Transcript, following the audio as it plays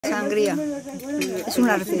Sangría. Es un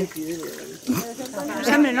arte. Es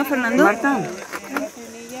hambre, ¿no, Fernando? Marta.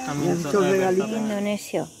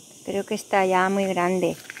 Indonesio. Creo que está ya muy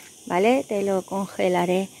grande. ¿Vale? Te lo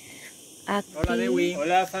congelaré aquí. Hola, Dewi.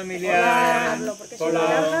 Hola, familia.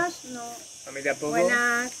 Hola. Familia Pobo.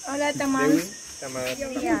 Buenas. Hola, Tamás. Dewi.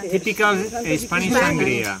 Tamás. Típica Spanish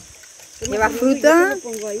sangría. Lleva fruta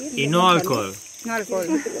Y no alcohol. no alcohol.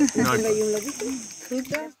 No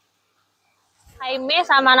alcohol. Jaime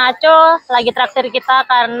sama Nacho lagi traktir kita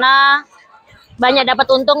karena banyak dapat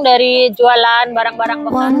untung dari jualan barang-barang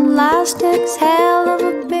bekas. One last exhale of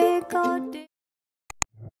a big old day.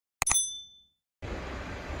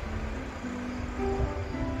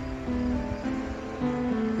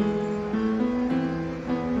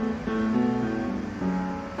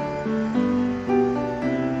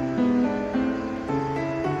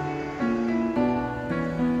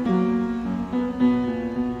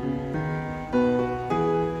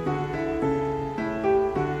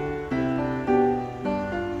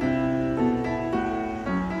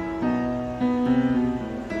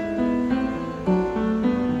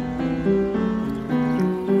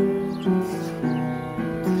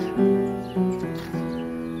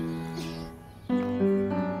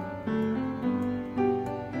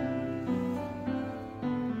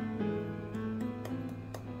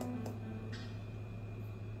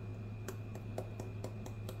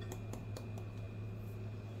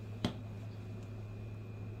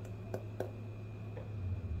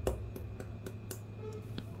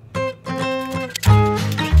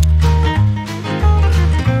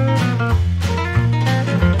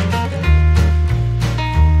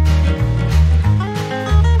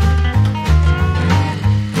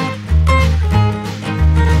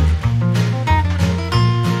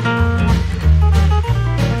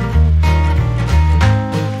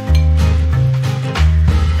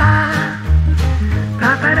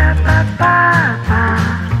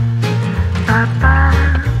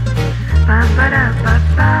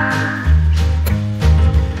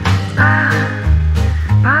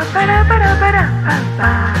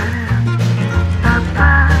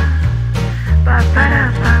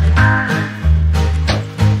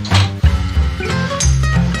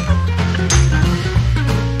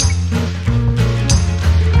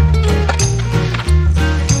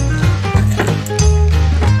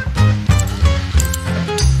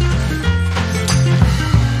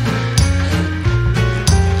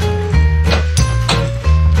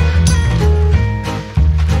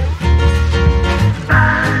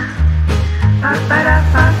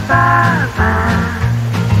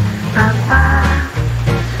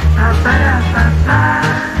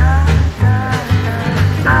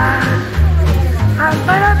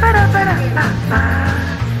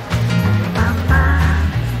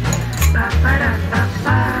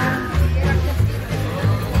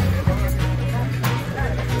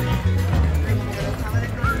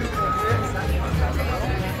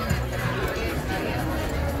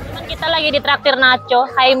 Kita lagi ditraktir Nacho.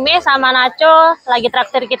 Jaime sama Nacho lagi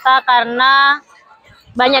traktir kita karena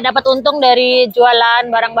banyak dapat untung dari jualan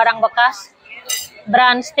barang-barang bekas.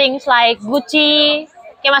 Brand things like Gucci,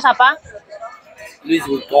 kayak mas apa? Louis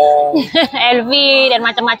Vuitton. LV dan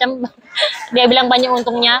macam-macam. Dia bilang banyak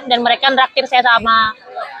untungnya dan mereka traktir saya sama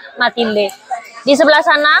Matilde. Di sebelah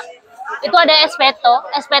sana itu ada espeto.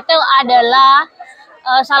 Espeto adalah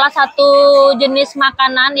salah satu jenis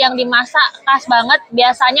makanan yang dimasak khas banget.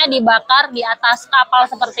 Biasanya dibakar di atas kapal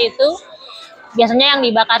seperti itu. Biasanya yang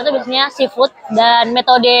dibakar itu biasanya seafood dan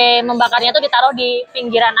metode membakarnya itu ditaruh di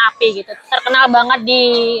pinggiran api gitu. Terkenal banget di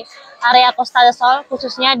area Costa del Sol,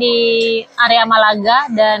 khususnya di area Malaga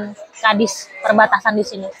dan Cadiz, perbatasan di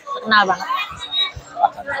sini. Terkenal banget.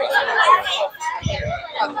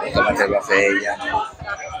 Como te lo hace ella.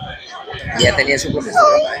 Y ella tenía su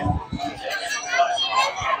profesora, ¿eh?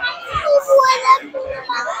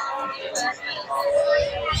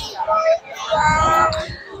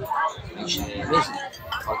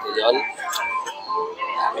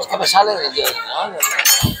 Es que me sale de yo, ¿no?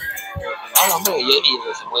 No, hombre, y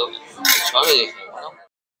se mueve solo y dije, bueno.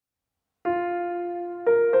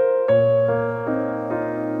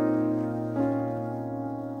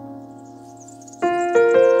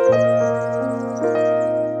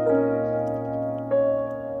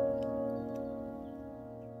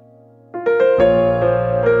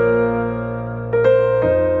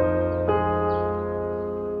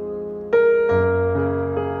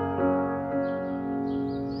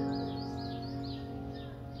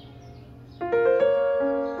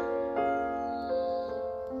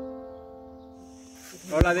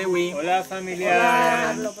 Hola, Dewi. Hola,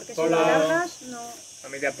 familia. Hola.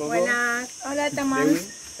 Familia Pobo. Buenas. Hola, Tamás. Dewi.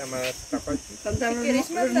 Se llama Dapat. Cantan los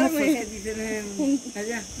mozos que dicen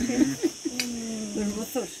allá. Los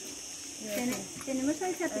mozos. ¿Tenemos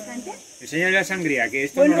salsa picante? Enséñale la sangría, que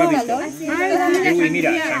esto no lo ha visto. Dewi,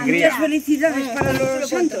 mira, Muchas sangría. felicidades para los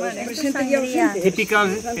santos, presente y ausente.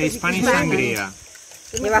 Typical Spanish sangría.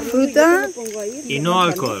 Lleva fruta, Y no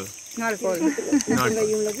alcohol. no alcohol. No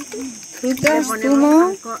alcohol. Frutas,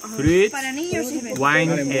 zumo Fruits,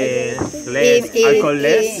 wine, y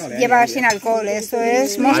alcoholless. lleva sin alcohol. Esto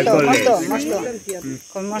es mosto, Alcoholless. mosto.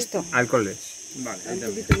 Con mosto. Alcoholless. Vale, ya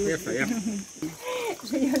está, ya.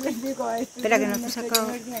 Espera que no te he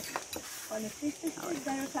sacado.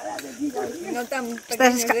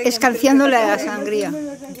 Estás escanciando la sangría.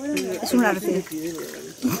 Es un arte.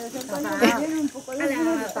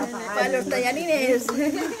 Para los tallarines.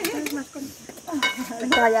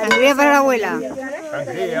 Sangría para la abuela.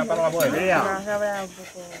 Sangría para la abuela.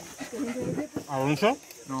 ¿Alonso?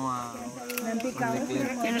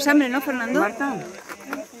 ¿Tienes hambre, no, Fernando?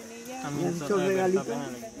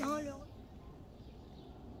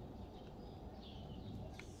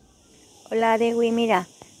 Hola Dewi, mira,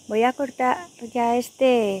 voy a cortar ya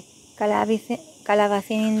este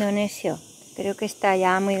calabacín indonesio. Creo que está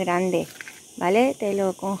ya muy grande, ¿vale? Te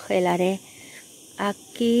lo congelaré.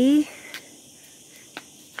 Aquí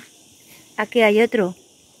hay otro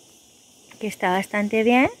que está bastante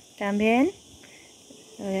bien también.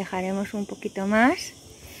 Lo dejaremos un poquito más.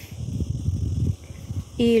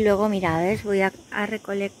 Y luego, mira, ¿ves? Voy a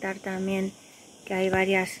recolectar también, que hay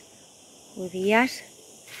varias judías.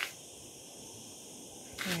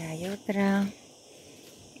 Mira, hay otra.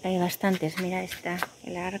 Hay bastantes, mira esta,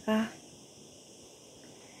 que larga.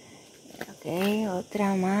 Ok,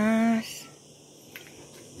 otra más.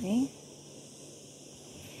 ¿Sí?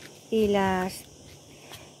 Y las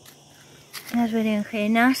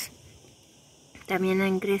berenjenas también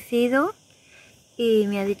han crecido. Y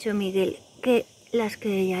me ha dicho Miguel que las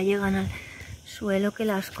que ya llegan al suelo que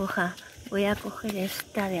las coja. Voy a coger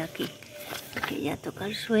esta de aquí, que ya toca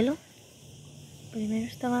el suelo. Primero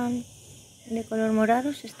estaban de color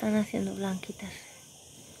morado, se están haciendo blanquitas.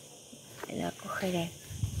 La cogeré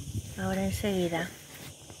ahora enseguida.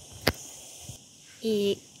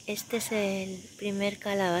 Y este es el primer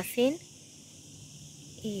calabacín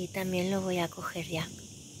y también lo voy a coger ya.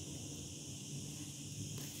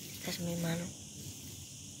 Esta es mi mano.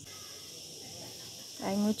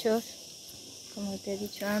 Hay muchos, como te he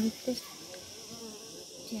dicho antes.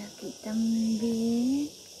 Y aquí también.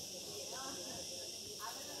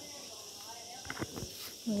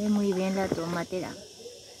 Se ve muy bien la tomatera.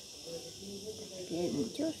 Aquí hay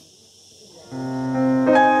muchos.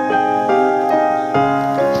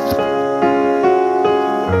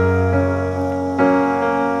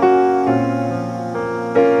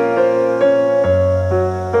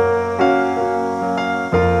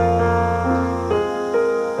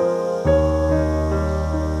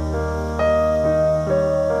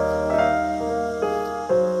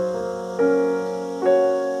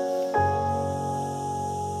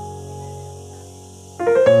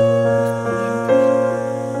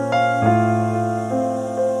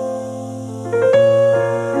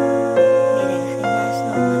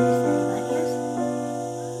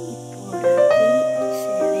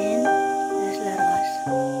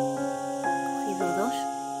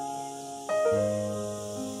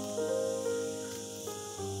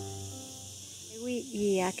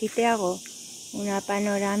 Y aquí te hago una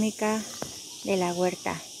panorámica de la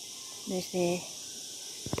huerta desde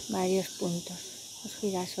varios puntos. Los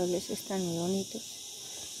girasoles están muy bonitos.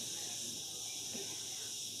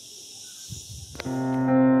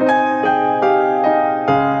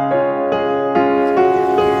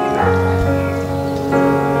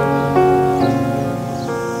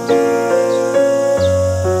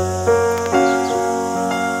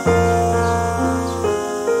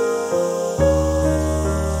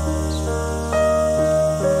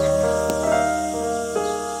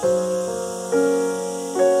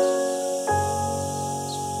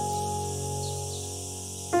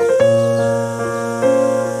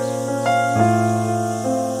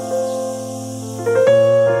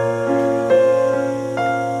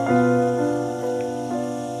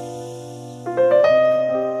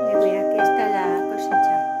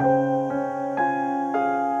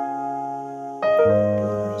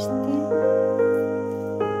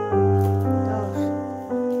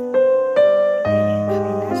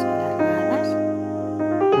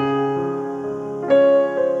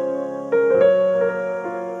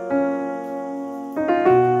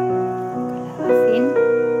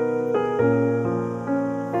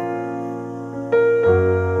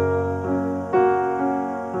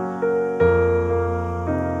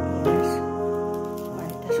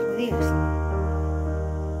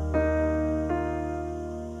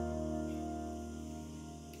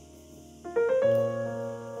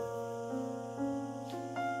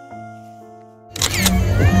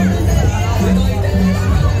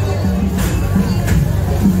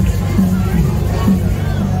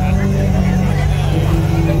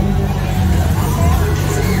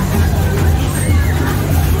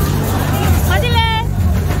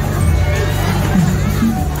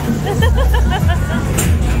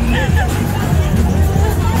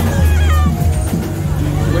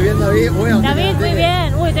 David, muy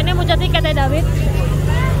bien. Uy, tiene mucho ticket, David.